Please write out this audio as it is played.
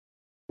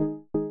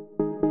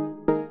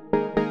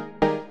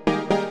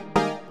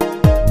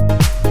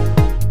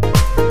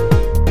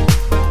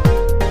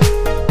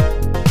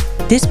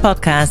This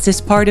podcast is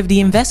part of the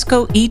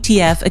Invesco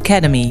ETF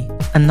Academy,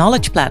 a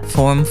knowledge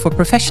platform for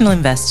professional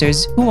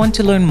investors who want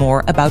to learn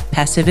more about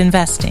passive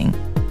investing.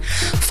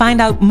 Find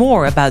out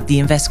more about the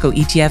Invesco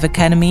ETF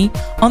Academy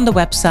on the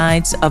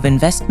websites of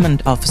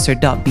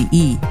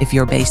investmentofficer.be if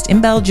you're based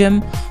in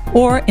Belgium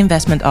or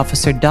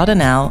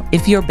investmentofficer.nl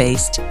if you're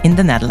based in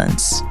the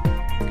Netherlands.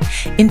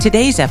 In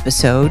today's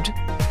episode,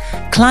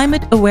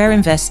 climate-aware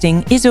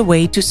investing is a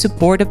way to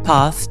support a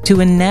path to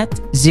a net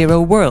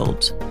zero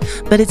world,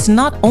 but it's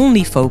not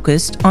only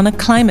focused on a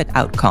climate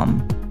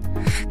outcome.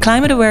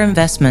 Climate-aware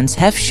investments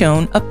have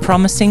shown a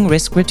promising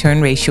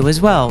risk-return ratio as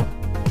well.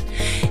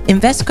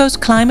 Invesco's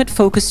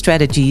climate-focused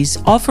strategies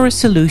offer a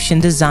solution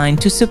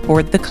designed to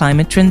support the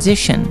climate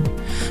transition,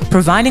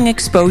 providing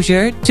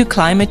exposure to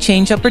climate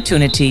change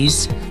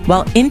opportunities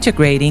while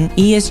integrating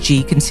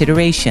ESG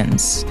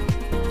considerations.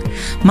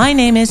 My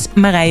name is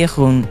Marije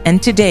Groen,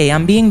 and today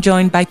I'm being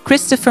joined by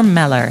Christopher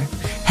Meller,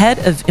 Head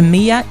of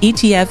EMEA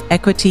ETF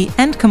Equity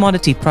and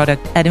Commodity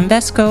Product at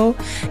Invesco,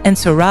 and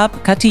Saurabh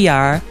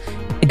Katiyar,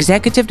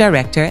 Executive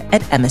Director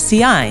at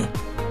MSCI.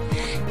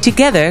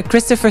 Together,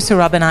 Christopher,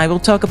 Saurabh, and I will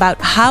talk about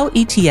how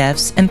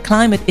ETFs and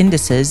climate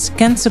indices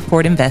can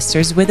support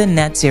investors with a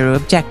net zero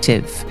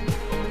objective.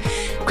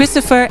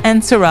 Christopher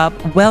and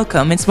Saurabh,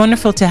 welcome. It's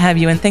wonderful to have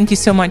you, and thank you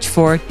so much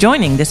for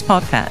joining this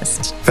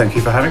podcast. Thank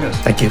you for having us.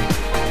 Thank you.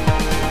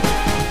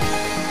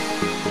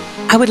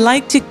 I would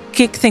like to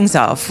kick things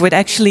off with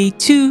actually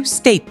two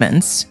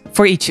statements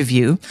for each of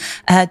you,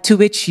 to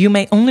which you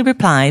may only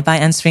reply by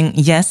answering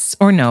yes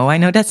or no. I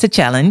know that's a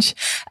challenge.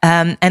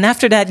 And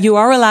after that, you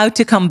are allowed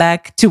to come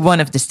back to one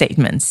of the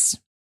statements.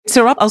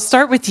 So, Rob, I'll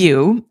start with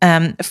you.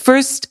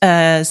 First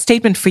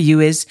statement for you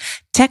is,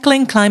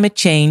 tackling climate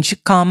change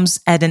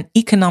comes at an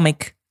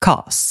economic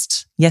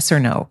cost. Yes or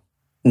no?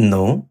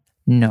 No.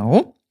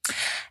 No.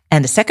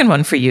 And the second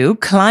one for you,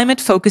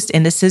 climate-focused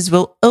indices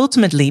will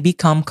ultimately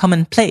become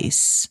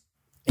commonplace.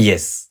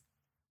 Yes.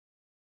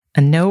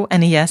 A no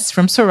and a yes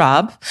from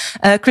Saurabh.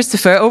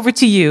 Christopher, over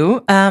to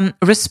you.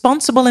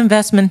 Responsible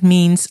investment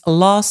means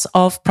loss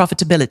of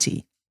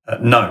profitability.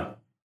 No.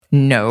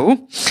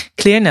 No.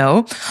 Clear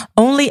no.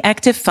 Only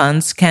active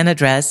funds can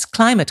address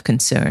climate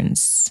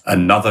concerns.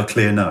 Another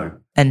clear no.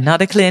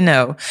 Another clear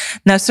no.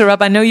 Now,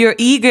 Saurabh, I know you're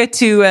eager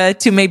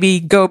to maybe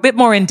go a bit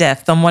more in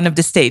depth on one of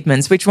the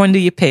statements. Which one do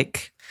you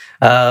pick?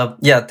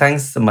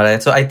 Thanks,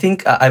 Marije. So I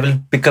think I will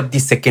pick up the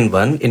second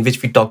one, in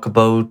which we talk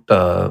about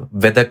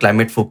whether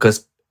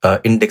climate-focused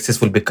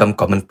indexes will become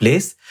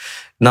commonplace.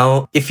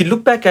 Now, if you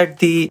look back at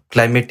the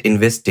climate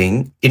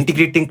investing,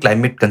 integrating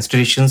climate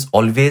considerations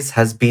always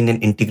has been an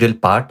integral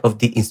part of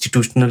the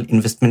institutional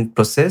investment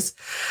process.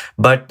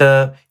 But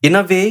in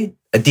a way,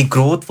 the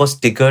growth was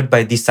triggered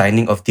by the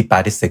signing of the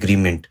Paris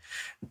Agreement.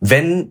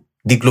 When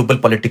the global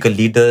political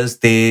leaders,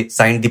 they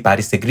signed the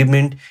Paris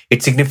Agreement,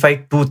 it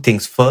signified two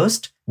things.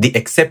 First, the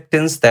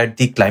acceptance that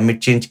the climate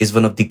change is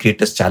one of the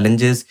greatest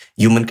challenges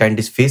humankind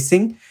is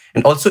facing,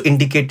 and also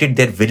indicated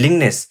their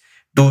willingness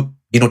to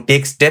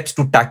take steps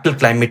to tackle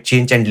climate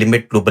change and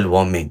limit global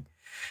warming.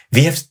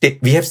 We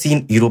have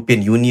seen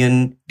European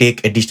Union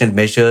take additional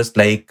measures,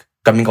 like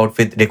coming out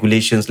with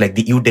regulations like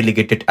the EU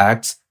Delegated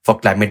Acts for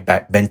climate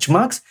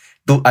benchmarks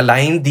to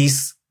align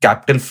these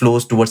capital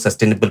flows towards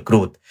sustainable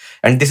growth.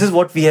 And this is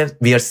what we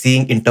are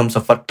seeing in terms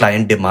of our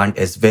client demand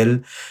as well.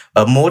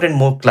 More and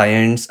more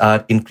clients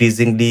are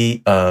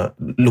increasingly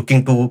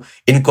looking to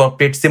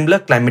incorporate similar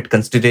climate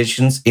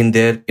considerations in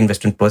their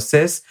investment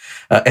process,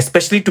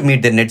 especially to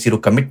meet their net zero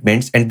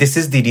commitments. And this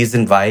is the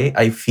reason why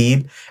I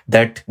feel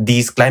that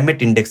these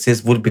climate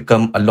indexes will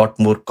become a lot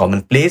more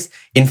commonplace.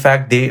 In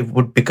fact, they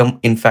would become,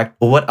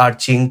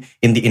 overarching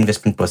in the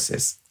investment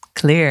process.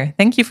 Clear.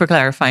 Thank you for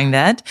clarifying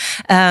that.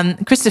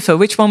 Christopher,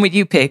 which one would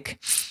you pick?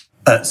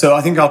 So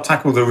I think I'll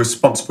tackle the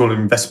responsible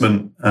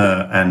investment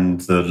and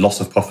the loss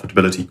of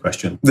profitability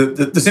question.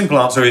 The simple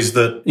answer is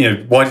that,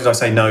 why did I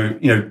say no?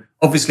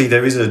 Obviously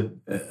there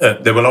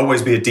will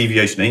always be a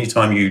deviation.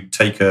 Anytime you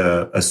take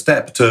a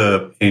step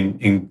to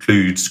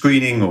include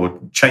screening or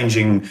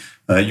changing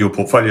your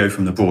portfolio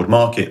from the broad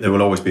market, there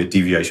will always be a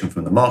deviation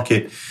from the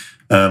market.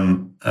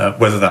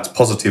 Whether that's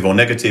positive or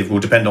negative will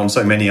depend on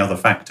so many other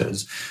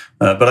factors.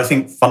 But I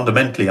think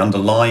fundamentally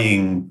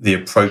underlying the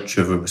approach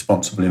of a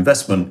responsible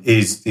investment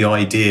is the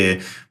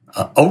idea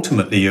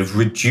ultimately of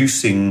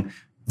reducing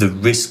the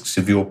risks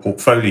of your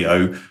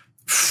portfolio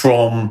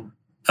from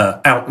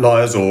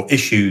outliers or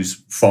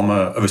issues from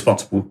a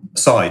responsible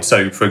side.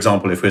 So, for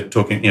example, if we're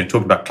talking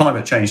about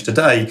climate change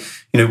today,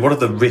 what are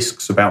the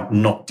risks about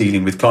not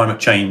dealing with climate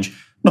change?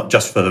 Not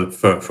just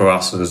for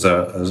us as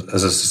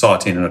a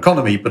society and an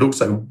economy, but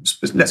also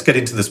let's get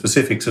into the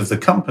specifics of the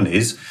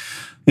companies.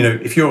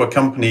 If you're a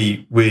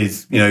company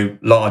with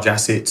large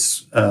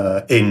assets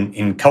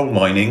in coal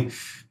mining,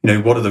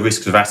 what are the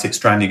risks of assets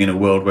stranding in a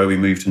world where we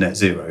move to net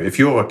zero? If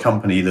you're a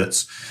company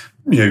that's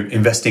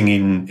investing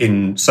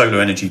in solar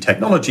energy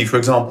technology, for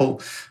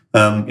example,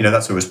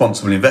 that's a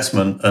responsible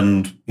investment,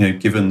 and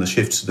given the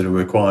shifts that are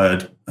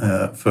required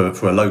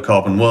for a low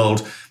carbon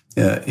world,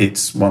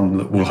 it's one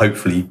that will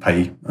hopefully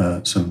pay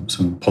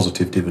some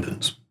positive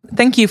dividends.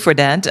 Thank you for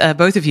that,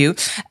 both of you.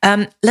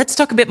 Let's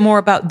talk a bit more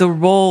about the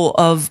role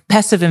of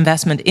passive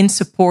investment in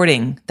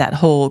supporting that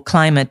whole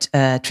climate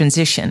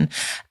transition.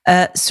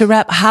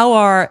 Saurabh, how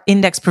are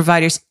index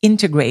providers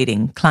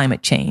integrating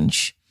climate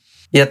change?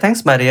 Yeah,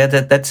 thanks, Maria.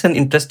 That's an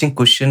interesting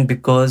question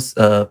because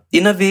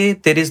in a way,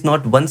 there is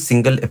not one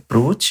single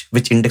approach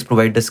which index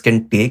providers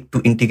can take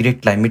to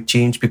integrate climate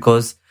change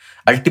because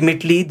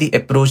ultimately the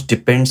approach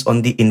depends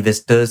on the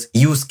investor's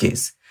use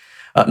case.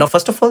 Now,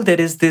 first of all, there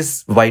is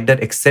this wider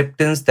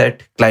acceptance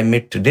that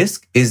climate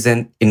risk is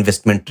an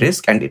investment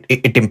risk and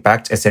it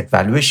impacts asset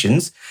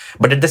valuations.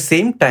 But at the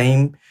same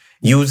time,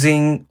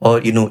 using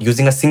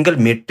a single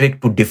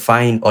metric to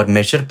define or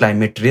measure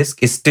climate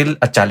risk is still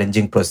a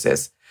challenging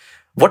process.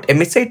 What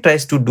MSCI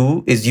tries to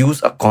do is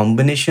use a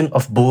combination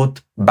of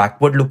both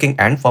backward-looking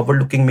and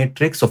forward-looking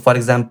metrics. So, for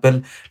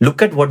example,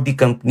 look at what the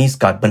company's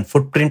carbon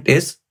footprint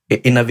is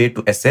in a way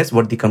to assess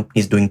what the company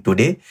is doing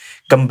today.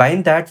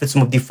 Combine that with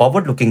some of the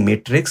forward-looking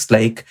metrics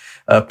like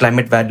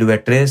climate value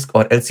at risk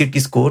or LCT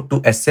score to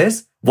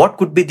assess what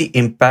could be the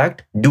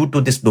impact due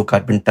to this low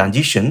carbon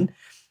transition.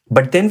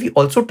 But then we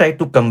also try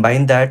to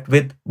combine that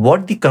with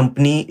what the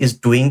company is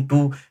doing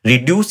to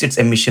reduce its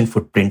emission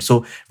footprint.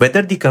 So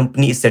whether the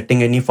company is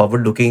setting any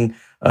forward-looking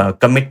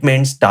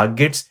commitments,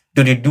 targets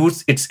to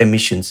reduce its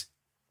emissions.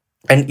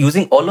 And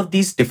using all of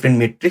these different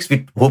metrics,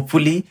 we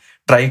hopefully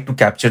try to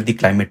capture the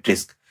climate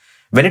risk.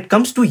 When it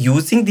comes to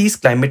using these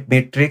climate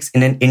metrics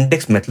in an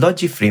index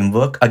methodology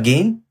framework,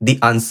 again, the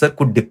answer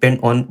could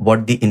depend on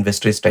what the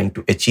investor is trying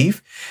to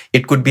achieve.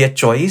 It could be a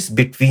choice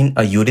between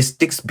a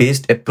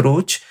heuristics-based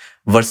approach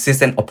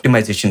versus an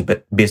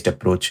optimization-based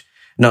approach.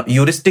 Now,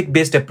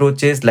 heuristic-based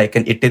approaches like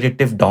an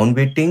iterative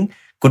downweighting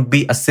could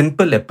be a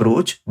simple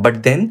approach,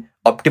 but then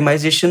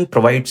optimization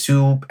provides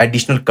you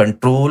additional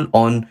control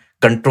on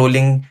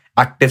controlling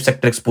active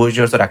sector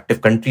exposures or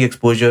active country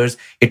exposures.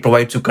 It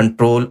provides you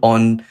control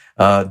on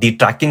the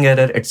tracking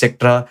error,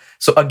 etc.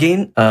 So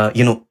again,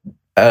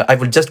 I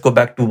will just go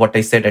back to what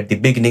I said at the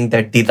beginning,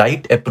 that the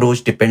right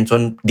approach depends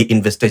on the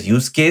investor's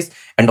use case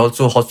and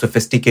also how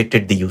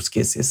sophisticated the use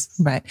case is.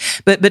 Right.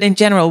 But in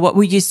general, what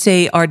would you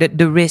say are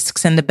the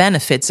risks and the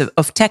benefits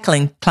of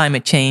tackling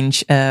climate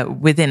change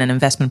within an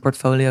investment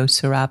portfolio,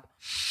 Saurabh?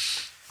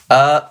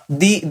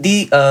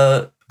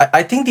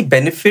 I think the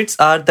benefits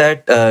are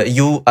that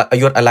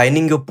you're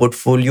aligning your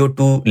portfolio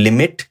to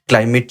limit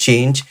climate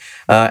change,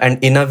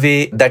 and in a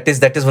way that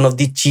is one of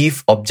the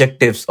chief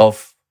objectives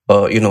of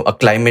a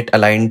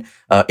climate-aligned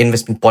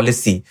investment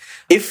policy.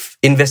 If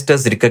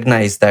investors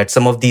recognize that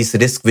some of these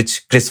risks,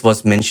 which Chris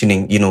was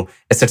mentioning,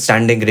 asset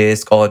standing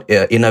risk, or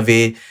in a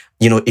way,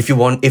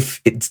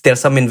 there are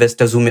some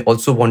investors who may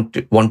also want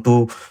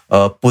to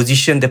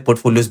position their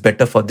portfolios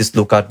better for this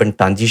low carbon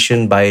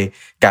transition by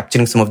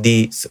capturing some of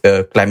the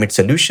climate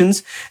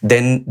solutions,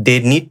 then they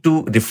need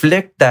to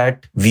reflect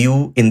that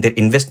view in their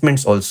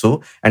investments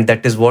also, and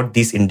that is what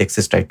these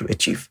indexes try to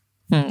achieve.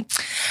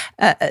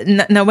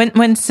 Now,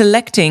 when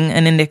selecting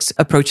an index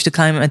approach to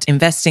climate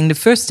investing, the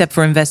first step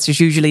for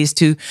investors usually is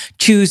to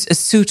choose a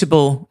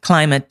suitable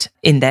climate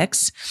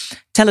index.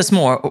 Tell us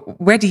more.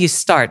 Where do you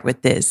start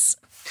with this?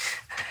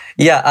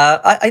 Yeah,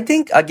 I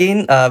think,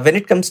 again, when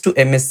it comes to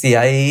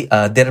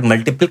MSCI, there are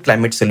multiple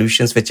climate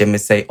solutions which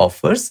MSCI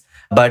offers.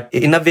 But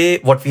in a way,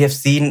 what we have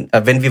seen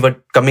when we were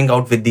coming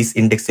out with these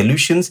index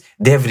solutions,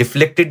 they have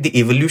reflected the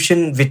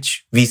evolution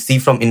which we see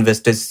from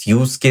investors'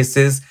 use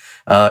cases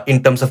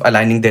in terms of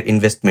aligning their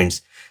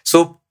investments.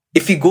 So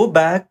if we go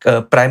back,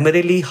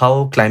 primarily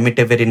how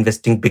climate-aware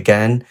investing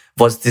began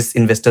was this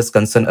investors'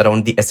 concern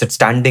around the asset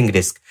standing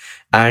risk.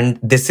 And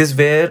this is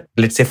where,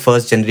 let's say,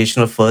 first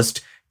generation or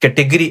first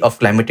category of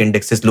climate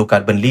indexes, low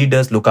carbon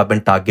leaders, low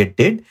carbon target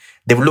did.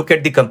 They would look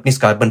at the company's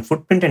carbon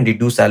footprint and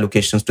reduce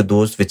allocations to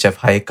those which have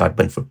high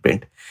carbon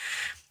footprint.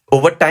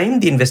 Over time,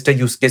 the investor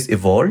use case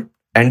evolved,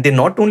 and they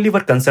not only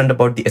were concerned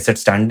about the asset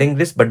standing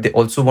risk, but they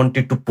also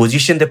wanted to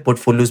position their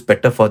portfolios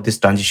better for this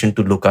transition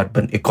to low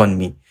carbon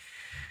economy.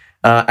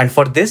 And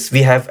for this,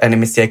 we have an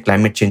MSCI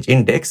climate change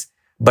index.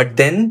 But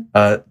then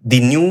the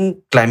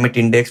new climate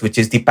index, which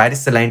is the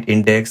Paris Aligned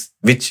Index,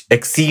 which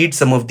exceeds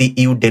some of the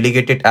EU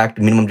Delegated Act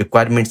minimum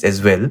requirements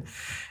as well.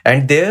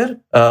 And there,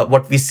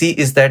 what we see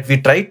is that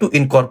we try to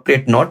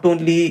incorporate not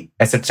only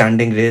asset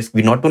standing risk,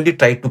 we not only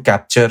try to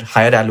capture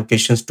higher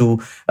allocations to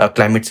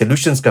climate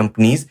solutions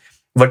companies,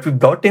 but we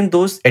brought in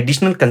those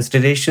additional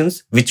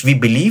considerations which we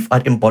believe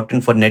are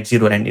important for net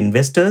zero and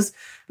investors,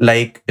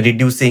 like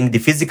reducing the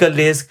physical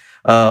risk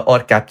or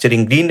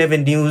capturing green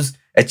revenues,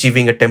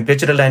 achieving a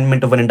temperature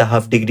alignment of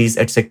 1.5 degrees,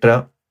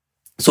 etc.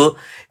 So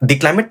the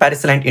Climate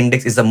Paris Aligned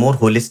Index is a more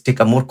holistic,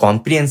 a more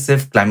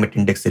comprehensive climate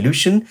index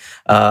solution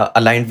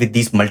aligned with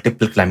these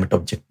multiple climate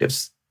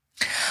objectives.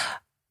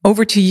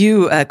 Over to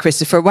you,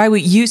 Christopher. Why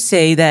would you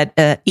say that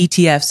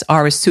ETFs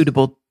are a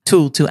suitable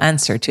tool to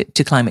answer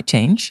to climate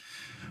change?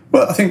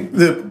 Well, I think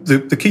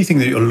the key thing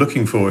that you're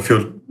looking for, if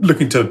you're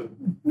looking to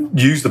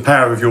use the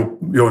power of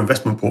your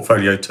investment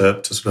portfolio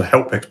to sort of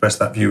help express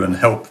that view and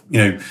help,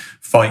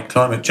 fight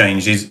climate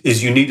change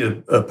is you need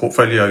a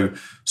portfolio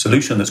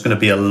solution that's going to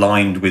be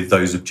aligned with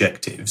those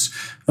objectives.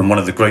 And one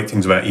of the great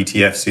things about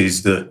ETFs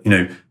is that,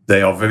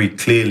 they are very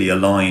clearly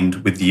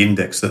aligned with the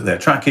index that they're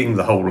tracking.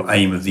 The whole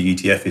aim of the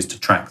ETF is to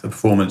track the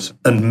performance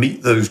and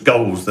meet those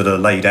goals that are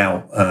laid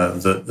out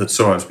that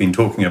Saurabh's been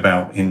talking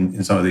about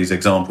in some of these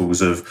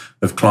examples of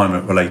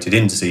climate-related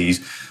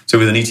indices. So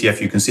with an ETF,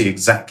 you can see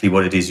exactly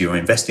what it is you're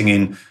investing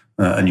in,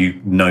 and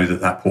you know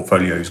that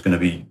portfolio is going to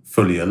be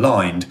fully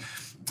aligned.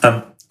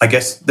 I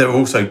guess there are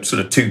also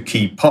sort of two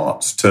key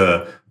parts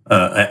to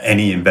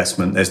any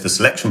investment. There's the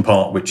selection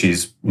part, which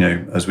is,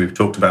 as we've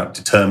talked about,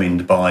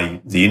 determined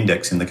by the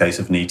index in the case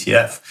of an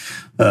ETF.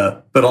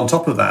 But on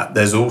top of that,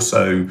 there's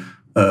also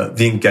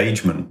the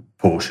engagement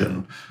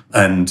portion.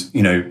 And,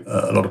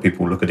 a lot of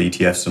people look at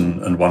ETFs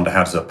and wonder,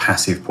 how does a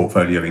passive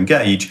portfolio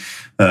engage?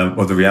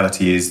 Well, the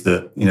reality is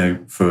that,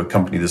 for a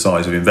company the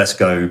size of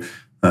Invesco,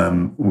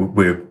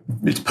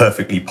 it's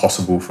perfectly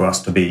possible for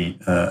us to be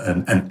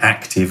an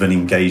active and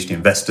engaged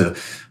investor,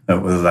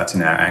 whether that's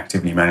in our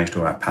actively managed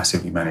or our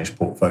passively managed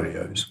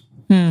portfolios.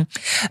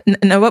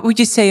 Now, what would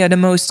you say are the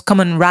most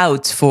common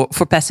routes for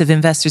passive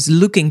investors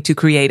looking to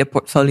create a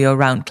portfolio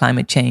around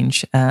climate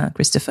change,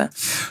 Christopher?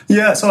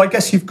 Yeah, so I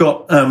guess you've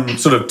got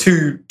sort of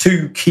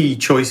two key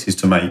choices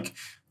to make.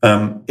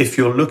 If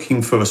you're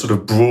looking for a sort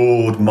of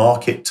broad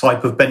market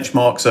type of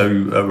benchmark, so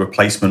a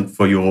replacement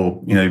for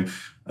your,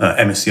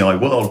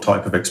 MSCI World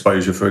type of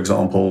exposure, for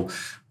example,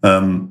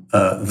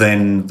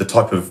 then the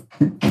type of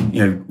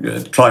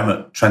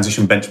climate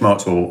transition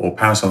benchmarks or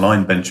Paris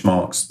aligned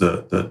benchmarks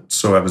that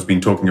Saurabh has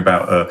been talking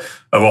about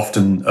are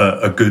often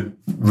a good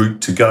route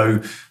to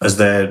go, as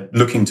they're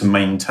looking to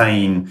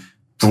maintain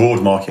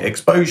broad market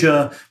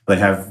exposure. They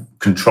have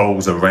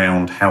controls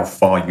around how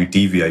far you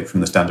deviate from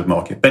the standard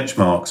market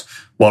benchmarks,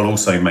 while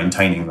also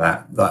maintaining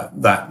that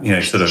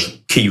sort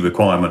of key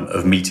requirement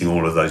of meeting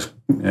all of those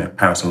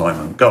Paris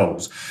alignment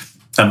goals.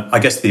 I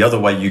guess the other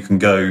way you can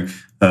go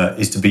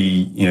is to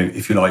be,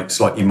 if you like,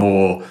 slightly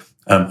more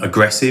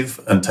aggressive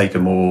and take a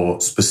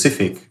more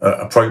specific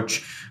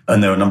approach.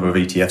 And there are a number of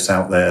ETFs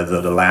out there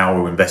that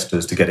allow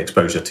investors to get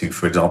exposure to,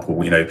 for example,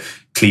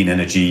 clean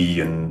energy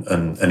and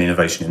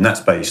innovation in that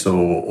space,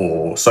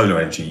 or solar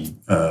energy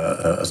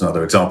as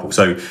another example.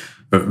 So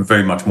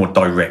very much more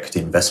direct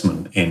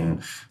investment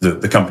in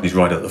the companies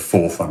right at the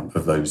forefront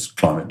of those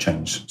climate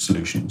change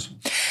solutions.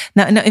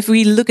 Now, if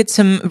we look at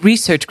some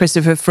research,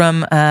 Christopher,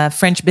 from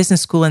French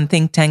business school and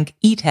think tank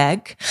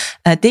ETAG,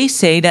 they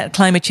say that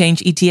climate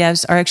change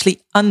ETFs are actually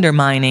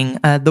undermining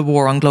the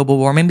war on global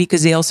warming,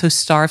 because they also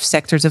starve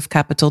sectors of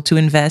capital to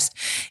invest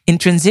in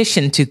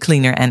transition to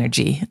cleaner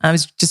energy. I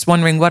was just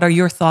wondering, what are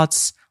your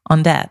thoughts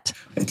on that?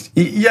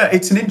 Yeah,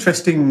 it's an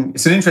interesting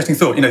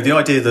thought. The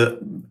idea that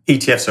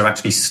ETFs are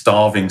actually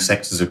starving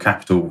sectors of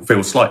capital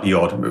feels slightly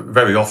odd.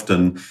 Very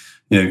often,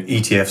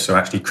 ETFs are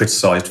actually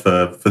criticised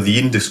for the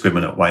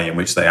indiscriminate way in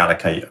which they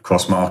allocate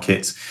across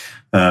markets.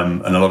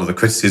 And a lot of the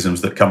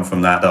criticisms that come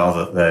from that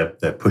are that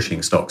they're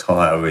pushing stocks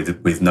higher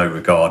with no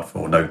regard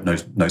for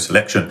no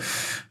selection.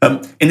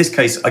 In this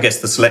case, I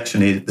guess the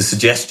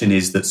suggestion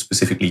is that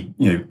specifically,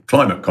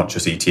 climate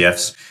conscious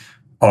ETFs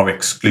are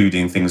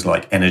excluding things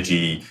like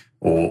energy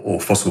or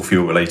fossil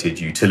fuel related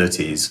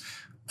utilities.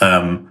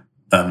 And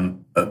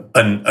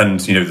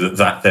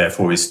that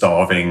therefore is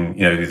starving,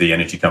 the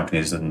energy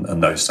companies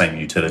and those same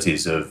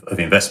utilities of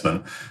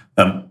investment.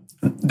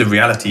 The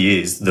reality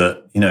is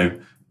that,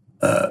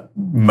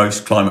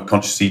 most climate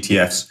conscious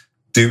ETFs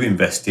do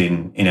invest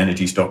in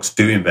energy stocks,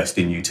 do invest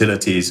in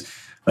utilities,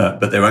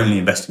 but they're only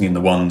investing in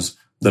the ones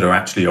that are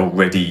actually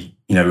already,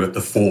 at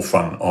the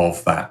forefront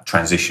of that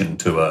transition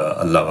to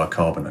a lower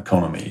carbon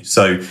economy.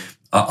 So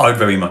I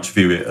very much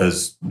view it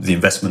as the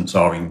investments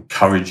are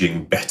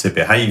encouraging better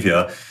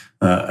behaviour,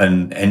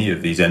 and any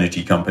of these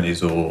energy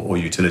companies or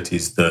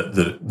utilities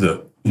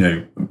that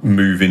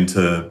move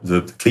into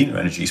the cleaner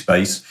energy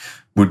space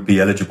would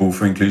be eligible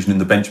for inclusion in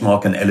the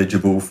benchmark and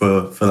eligible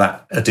for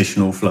that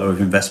additional flow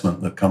of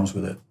investment that comes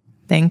with it.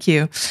 Thank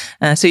you.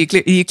 So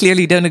you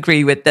clearly don't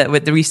agree with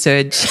the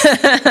research.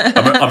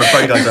 I'm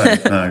afraid I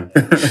don't.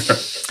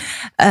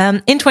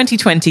 No. In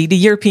 2020, the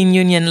European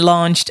Union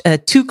launched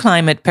 2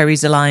 climate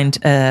Paris-aligned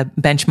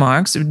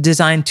benchmarks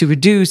designed to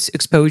reduce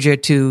exposure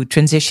to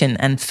transition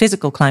and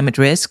physical climate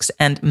risks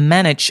and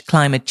manage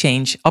climate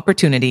change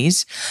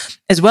opportunities,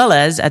 as well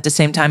as, at the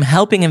same time,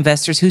 helping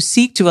investors who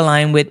seek to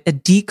align with a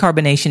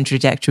decarbonation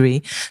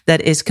trajectory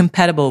that is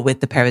compatible with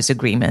the Paris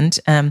Agreement.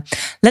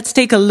 Let's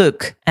take a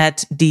look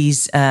at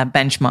these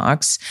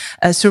benchmarks.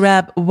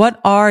 Saurabh, what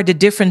are the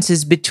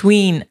differences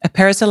between a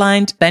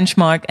Paris-aligned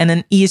benchmark and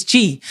an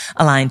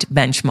ESG-aligned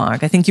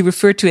benchmark? I think you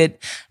referred to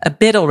it a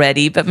bit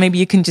already, but maybe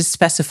you can just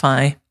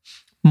specify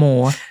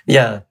more.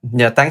 Yeah.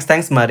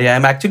 Thanks, Maria.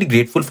 I'm actually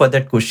grateful for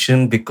that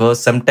question,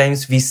 because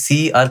sometimes we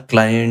see our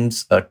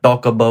clients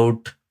talk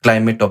about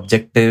climate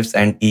objectives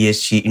and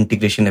ESG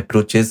integration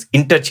approaches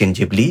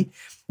interchangeably,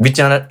 which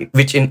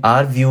in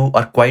our view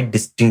are quite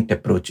distinct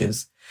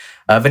approaches.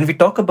 When we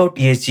talk about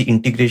ESG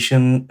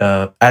integration,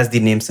 as the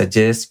name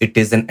suggests, it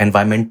is an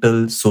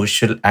environmental,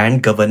 social,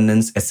 and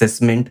governance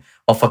assessment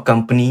of a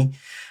company.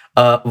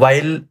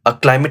 While a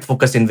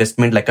climate-focused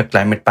investment like a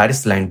climate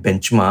Paris-aligned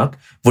benchmark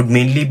would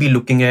mainly be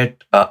looking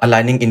at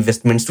aligning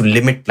investments to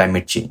limit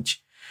climate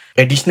change.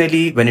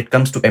 Additionally, when it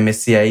comes to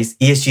MSCI's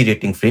ESG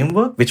rating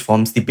framework, which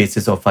forms the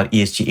basis of our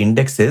ESG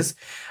indexes,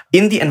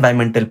 in the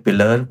environmental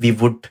pillar, we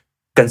would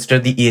consider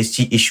the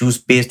ESG issues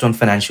based on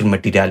financial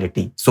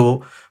materiality.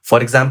 So,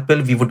 for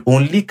example, we would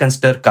only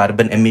consider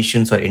carbon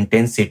emissions or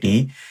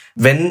intensity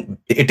when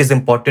it is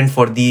important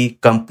for the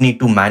company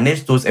to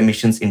manage those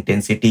emissions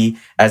intensity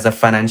as a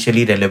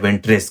financially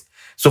relevant risk.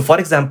 So, for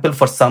example,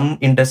 for some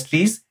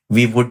industries,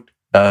 we would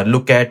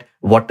look at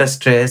water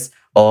stress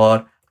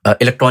or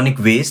electronic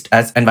waste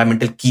as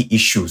environmental key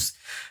issues.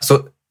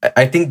 So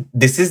I think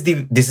this is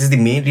the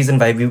main reason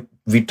why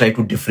we try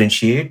to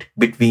differentiate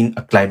between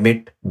a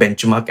climate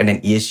benchmark and an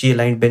ESG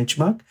aligned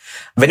benchmark.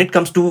 When it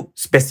comes to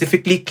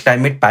specifically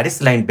climate Paris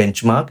aligned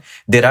benchmark,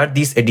 there are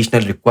these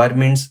additional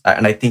requirements,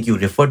 and I think you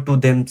referred to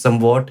them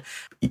somewhat,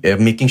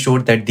 making sure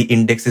that the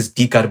index is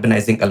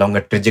decarbonizing along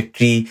a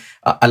trajectory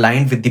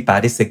aligned with the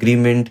Paris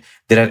Agreement.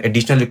 There are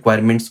additional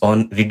requirements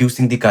on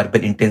reducing the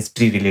carbon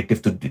intensity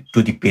relative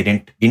to the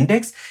parent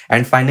index.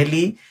 And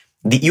finally,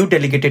 the EU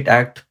Delegated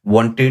Act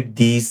wanted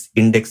these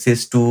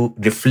indexes to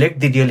reflect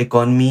the real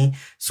economy.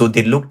 So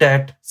they looked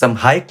at some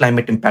high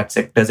climate impact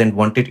sectors and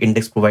wanted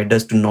index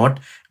providers to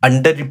not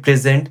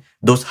underrepresent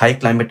those high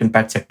climate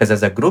impact sectors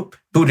as a group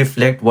to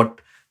reflect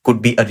what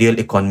could be a real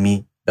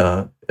economy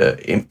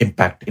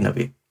impact in a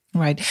way.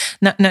 Right.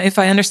 Now, if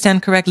I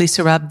understand correctly,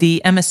 Saurabh, the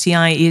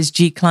MSCI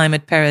ESG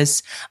Climate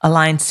Paris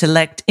Aligned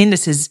Select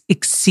Indices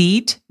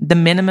exceed the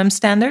minimum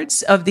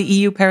standards of the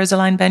EU Paris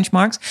Aligned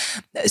benchmarks.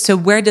 So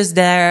where does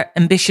their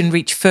ambition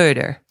reach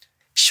further?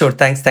 Sure.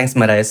 Thanks,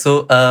 Mariah.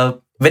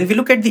 So when we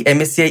look at the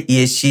MSCI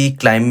ESG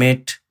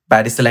Climate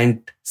Paris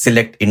Aligned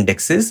Select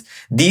Indexes,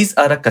 these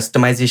are a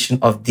customization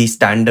of the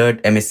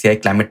standard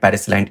MSCI Climate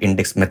Paris Aligned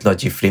Index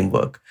methodology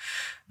framework.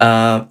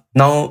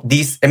 Now,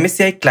 these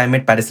MSCI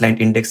Climate Paris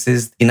Aligned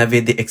Indexes, in a way,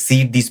 they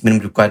exceed these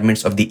minimum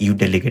requirements of the EU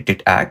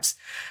Delegated Acts.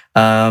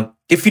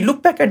 If you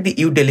look back at the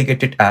EU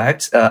Delegated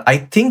Acts, I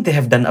think they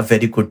have done a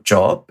very good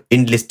job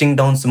in listing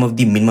down some of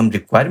the minimum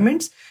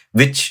requirements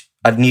which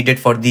are needed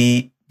for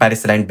the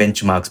Paris Aligned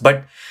benchmarks.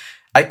 But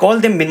I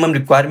call them minimum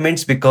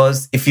requirements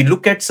because if you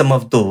look at some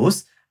of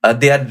those,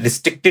 they are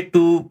restricted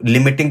to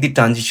limiting the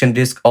transition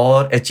risk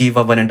or achieve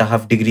a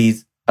 1.5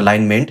 degrees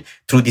alignment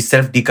through the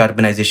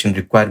self-decarbonization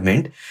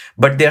requirement,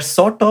 but they are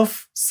sort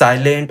of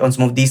silent on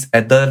some of these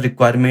other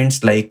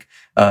requirements like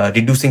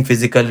reducing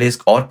physical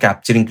risk or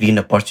capturing green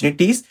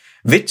opportunities,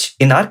 which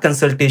in our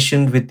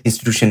consultation with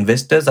institutional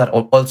investors are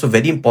also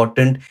very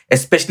important,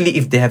 especially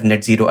if they have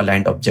net zero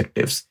aligned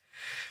objectives.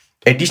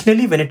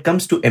 Additionally, when it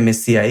comes to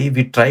MSCI,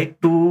 we try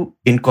to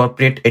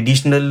incorporate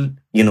additional,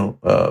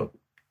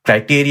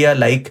 criteria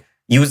like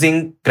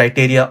using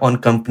criteria on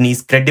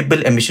companies'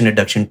 credible emission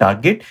reduction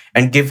target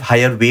and give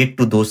higher weight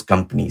to those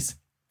companies.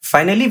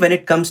 Finally, when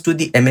it comes to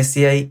the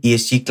MSCI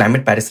ESG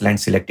Climate Paris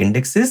Aligned Select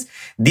Indexes,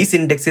 these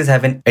indexes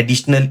have an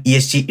additional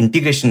ESG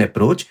integration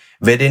approach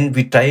wherein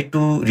we try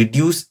to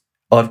reduce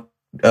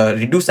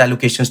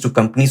allocations to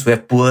companies who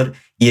have poor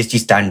ESG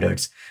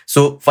standards.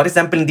 So, for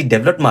example, in the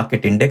developed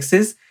market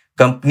indexes,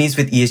 companies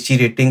with ESG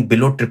rating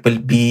below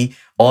BBB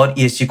or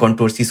ESG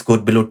controversy score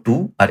below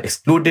 2 are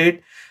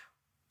excluded.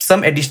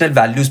 Some additional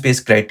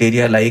values-based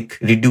criteria like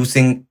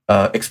reducing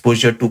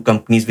exposure to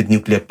companies with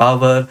nuclear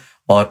power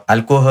or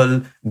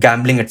alcohol,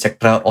 gambling,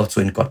 etc. also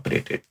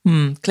incorporated.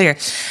 Clear.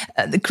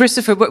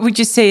 Christopher, what would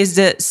you say is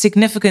the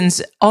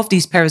significance of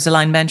these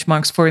Paris-aligned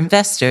benchmarks for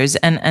investors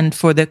and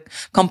for the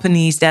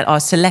companies that are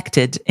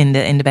selected in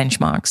the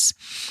benchmarks?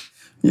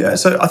 Yeah,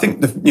 so I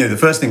think the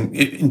first thing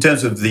in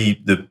terms of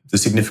the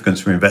significance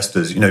for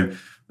investors,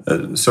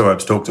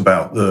 Saurabh's talked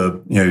about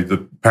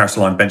the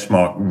Paris-aligned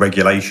benchmark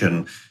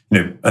regulation,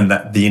 and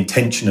that the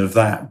intention of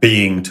that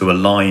being to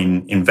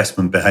align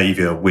investment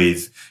behaviour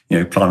with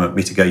climate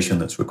mitigation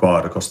that's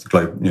required across the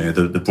globe,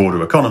 the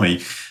broader economy.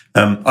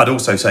 I'd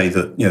also say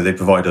that they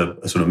provide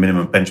a sort of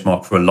minimum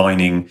benchmark for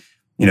aligning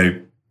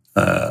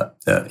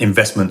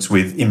investments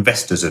with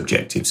investors'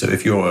 objectives. So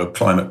if you're a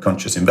climate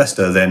conscious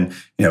investor, then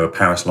a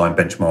Paris-aligned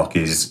benchmark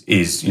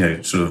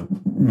is sort of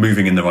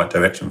moving in the right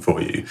direction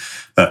for you.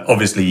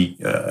 Obviously,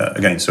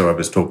 again, Saurabh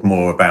has talked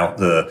more about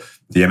the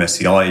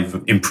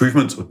MSCI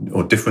improvements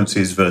or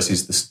differences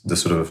versus the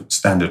sort of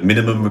standard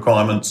minimum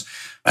requirements,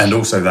 and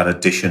also that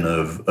addition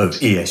of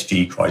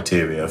ESG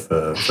criteria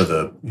for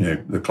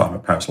the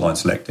climate Paris-aligned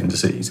select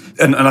indices.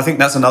 And I think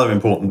that's another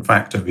important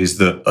factor is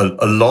that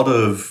a lot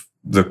of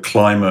the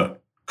climate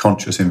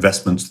conscious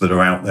investments that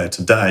are out there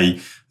today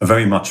are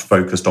very much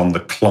focused on the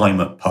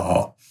climate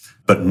part,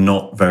 but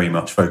not very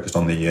much focused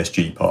on the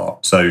ESG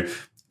part. So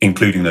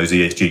including those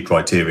ESG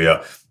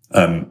criteria,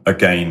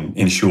 again,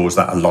 ensures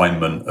that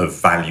alignment of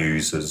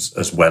values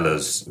as well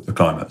as the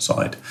climate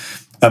side.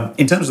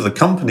 In terms of the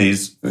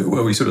companies,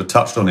 where we sort of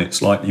touched on it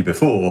slightly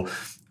before,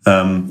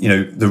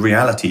 the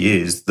reality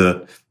is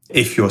that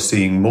if you're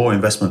seeing more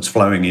investments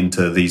flowing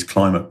into these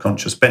climate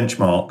conscious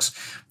benchmarks,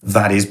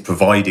 that is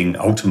providing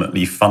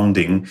ultimately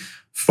funding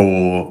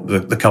for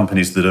the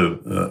companies that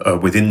are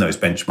within those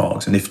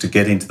benchmarks. And if to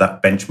get into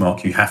that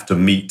benchmark, you have to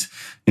meet,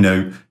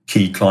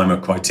 key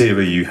climate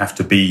criteria, you have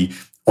to be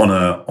on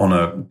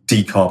a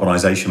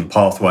decarbonisation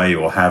pathway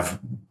or have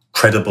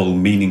credible,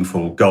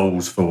 meaningful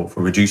goals for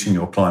reducing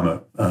your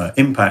climate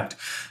impact,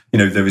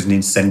 there is an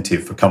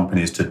incentive for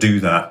companies to do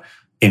that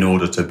in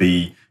order to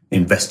be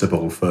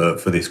investable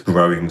for this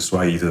growing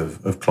swathe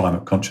of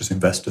climate conscious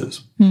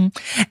investors.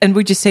 And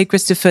would you say,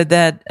 Christopher,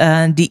 that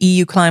the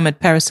EU climate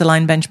Paris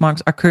aligned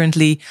benchmarks are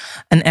currently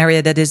an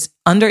area that is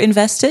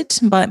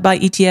underinvested by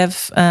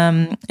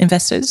ETF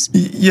investors?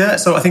 Yeah,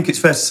 so I think it's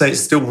fair to say it's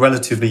still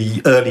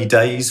relatively early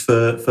days for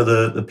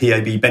the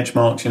PAB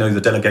benchmarks.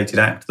 The delegated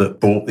act that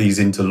brought these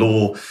into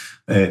law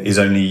is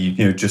only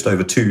just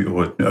over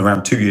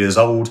around 2 years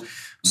old.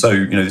 So,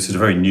 this is a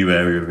very new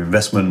area of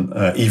investment,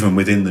 even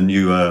within the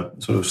newer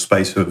sort of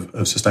space of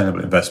sustainable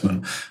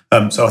investment.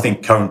 So I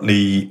think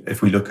currently,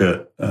 if we look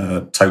at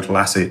total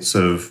assets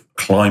of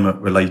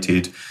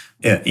climate-related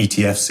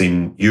ETFs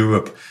in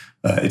Europe,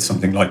 it's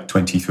something like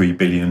 $23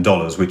 billion,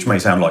 which may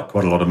sound like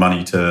quite a lot of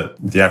money to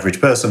the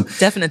average person.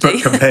 Definitely.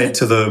 But compared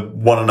to the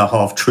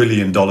 $1.5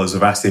 trillion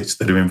of assets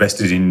that are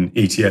invested in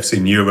ETFs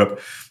in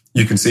Europe,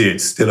 you can see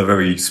it's still a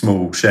very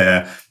small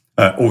share.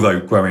 Although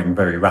growing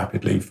very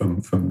rapidly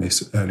from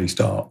this early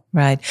start.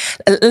 Right.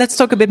 Let's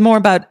talk a bit more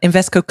about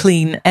Invesco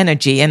Clean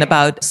Energy and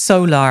about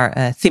solar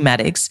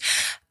thematics.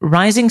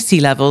 Rising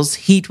sea levels,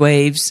 heat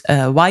waves,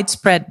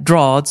 widespread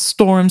droughts,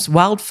 storms,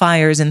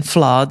 wildfires, and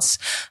floods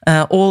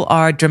all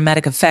are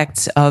dramatic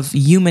effects of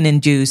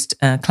human-induced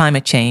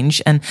climate change.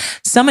 And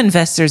some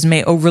investors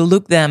may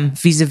overlook them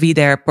vis-a-vis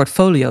their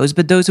portfolios,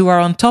 but those who are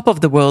on top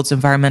of the world's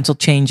environmental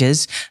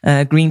changes,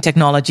 green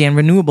technology and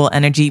renewable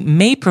energy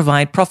may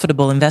provide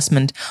profitable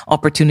investment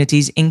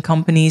opportunities in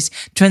companies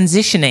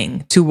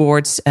transitioning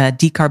towards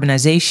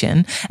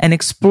decarbonization and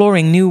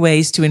exploring new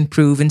ways to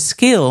improve and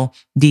scale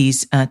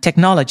these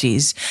technologies.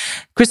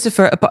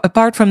 Christopher,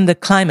 apart from the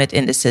climate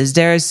indices,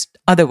 there's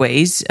other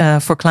ways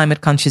for climate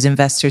conscious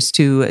investors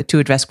to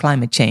address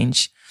climate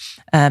change.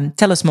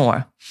 Tell us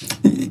more.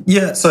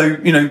 Yeah, so,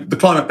 the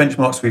climate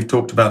benchmarks we've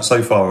talked about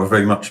so far are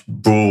very much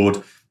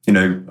broad,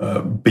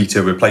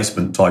 beta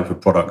replacement type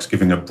of products,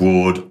 giving a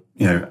broad,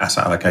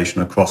 asset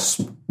allocation across,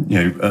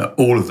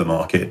 all of the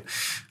market.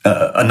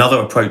 Another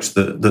approach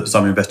that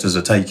some investors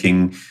are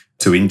taking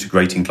to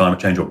integrating climate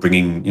change or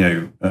bringing,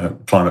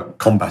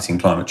 combating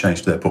climate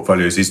change to their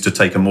portfolios is to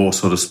take a more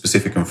sort of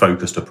specific and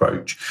focused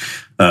approach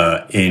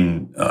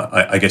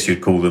I guess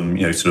you'd call them,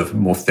 sort of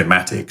more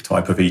thematic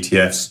type of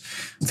ETFs,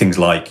 things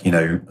like,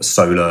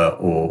 solar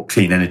or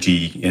clean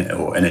energy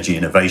or energy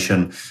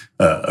innovation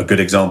are good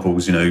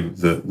examples,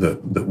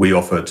 that we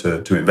offer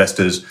to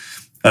investors.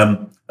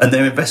 And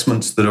they're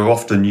investments that are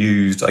often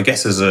used, I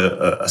guess, as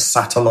a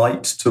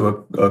satellite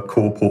to a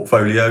core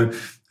portfolio.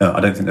 I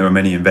don't think there are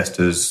many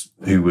investors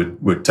who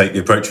would take the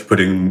approach of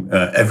putting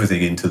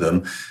everything into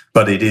them,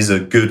 but it is a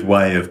good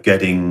way of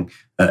getting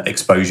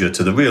exposure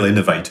to the real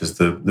innovators,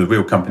 the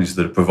real companies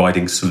that are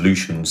providing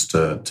solutions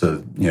to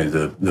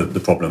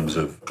the problems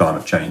of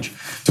climate change.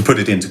 To put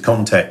it into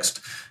context,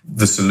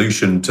 the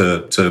solution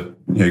to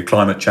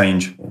climate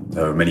change,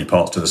 there are many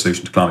parts to the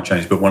solution to climate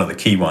change, but one of the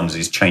key ones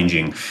is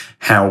changing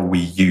how we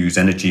use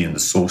energy and the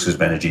sources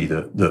of energy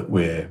that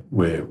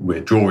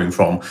we're drawing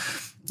from.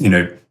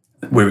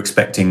 We're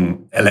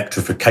expecting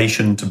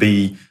electrification to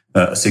be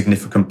a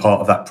significant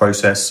part of that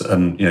process.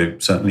 And,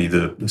 certainly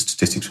the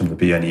statistics from the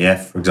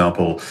BNEF, for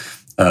example,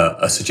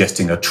 are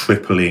suggesting a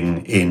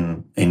tripling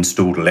in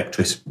installed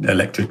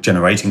electric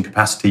generating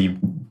capacity,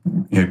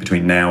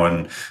 between now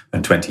and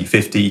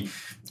 2050.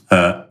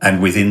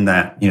 And within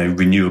that,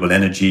 renewable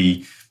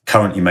energy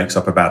currently makes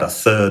up about a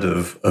third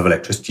of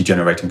electricity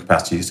generating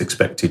capacity is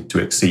expected to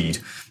exceed,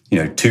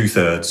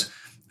 2/3.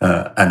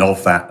 And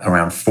of that,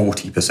 around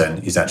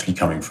 40% is actually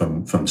coming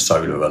from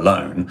solar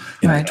alone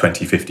in the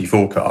 2050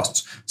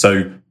 forecasts.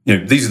 So,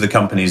 these are the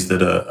companies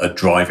that are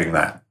driving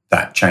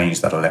that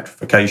change, that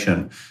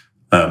electrification,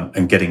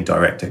 and getting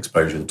direct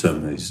exposure to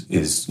them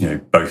is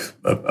both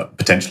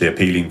potentially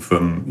appealing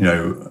from,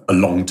 a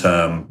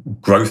long-term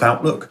growth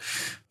outlook,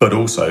 but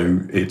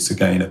also it's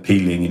again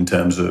appealing in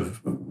terms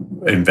of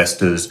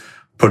investors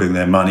putting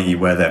their money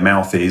where their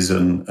mouth is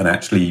and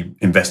actually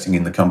investing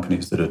in the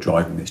companies that are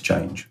driving this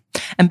change.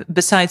 And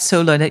besides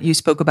solar that you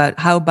spoke about,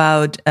 how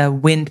about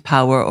wind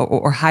power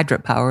or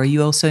hydropower? Are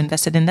you also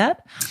invested in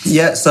that?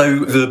 Yeah, so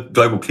the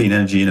Global Clean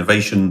Energy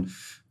Innovation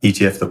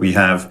ETF that we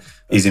have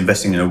is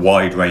investing in a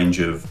wide range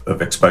of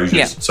exposures.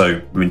 Yeah.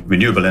 So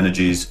renewable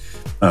energies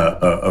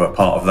are a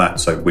part of that,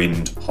 so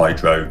wind,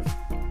 hydro,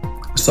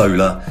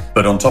 solar.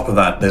 But on top of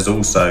that, there's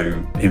also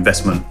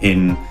investment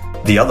in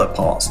the other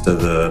parts to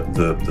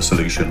the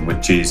solution,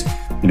 which is,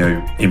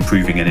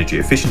 improving energy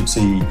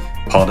efficiency.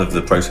 Part of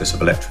the process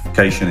of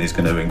electrification is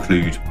going to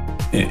include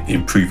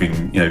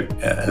improving,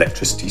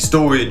 electricity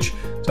storage,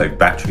 so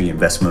battery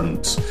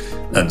investments,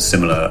 and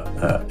similar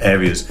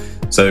areas.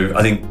 So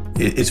I think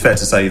it's fair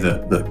to say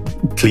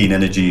that clean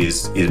energy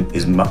is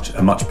a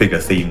much bigger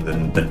theme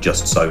than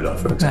just solar,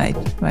 for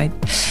example. Right.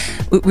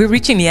 We're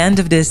reaching the end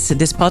of this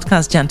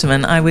podcast,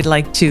 gentlemen. I would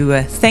like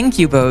to thank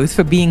you both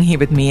for being here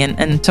with me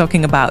and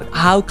talking about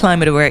how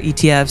climate-aware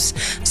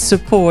ETFs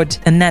support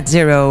a net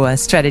zero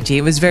strategy.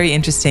 It was very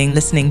interesting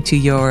listening to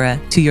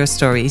your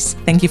stories.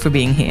 Thank you for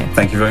being here.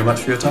 Thank you very much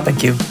for your time.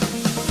 Thank you.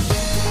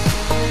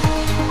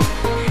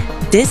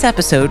 This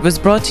episode was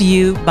brought to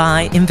you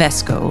by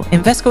Invesco.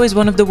 Invesco is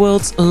one of the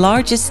world's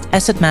largest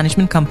asset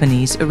management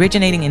companies,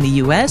 originating in the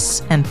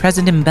US and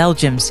present in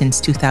Belgium since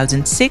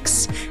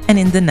 2006 and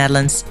in the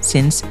Netherlands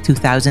since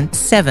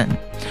 2007.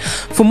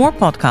 For more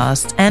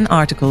podcasts and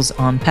articles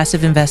on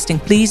passive investing,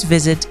 please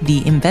visit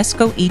the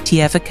Invesco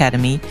ETF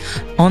Academy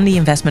on the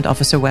investment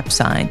officer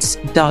websites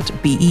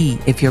 .be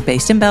if you're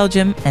based in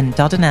Belgium and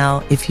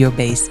 .nl if you're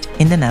based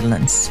in the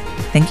Netherlands.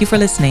 Thank you for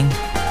listening.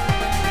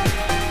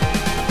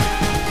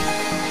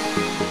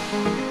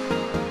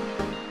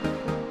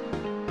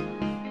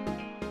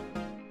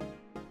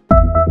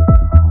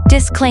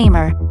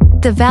 Disclaimer: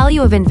 the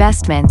value of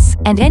investments,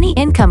 and any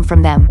income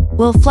from them,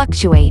 will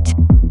fluctuate.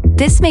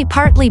 This may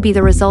partly be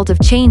the result of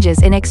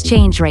changes in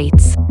exchange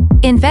rates.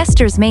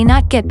 Investors may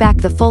not get back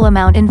the full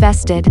amount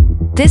invested.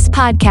 This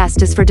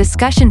podcast is for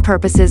discussion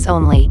purposes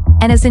only,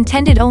 and is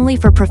intended only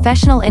for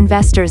professional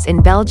investors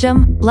in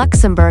Belgium,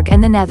 Luxembourg,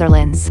 and the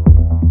Netherlands.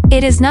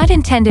 It is not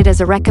intended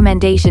as a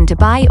recommendation to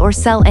buy or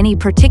sell any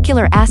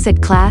particular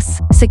asset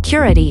class,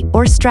 security,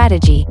 or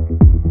strategy.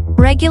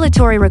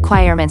 Regulatory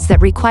requirements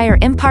that require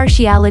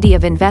impartiality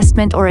of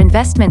investment or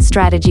investment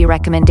strategy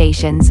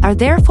recommendations are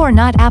therefore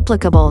not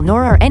applicable,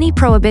 nor are any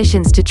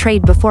prohibitions to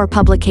trade before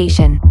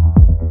publication.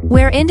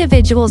 Where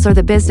individuals or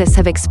the business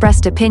have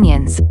expressed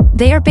opinions,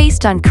 they are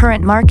based on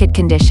current market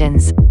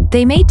conditions.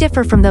 They may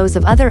differ from those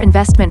of other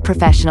investment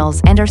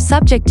professionals and are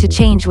subject to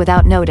change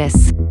without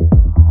notice.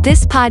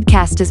 This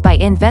podcast is by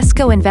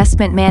Invesco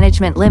Investment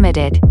Management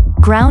Limited,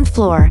 ground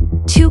floor,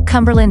 2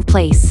 Cumberland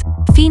Place,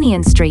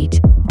 Fenian Street,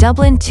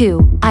 Dublin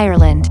 2,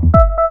 Ireland.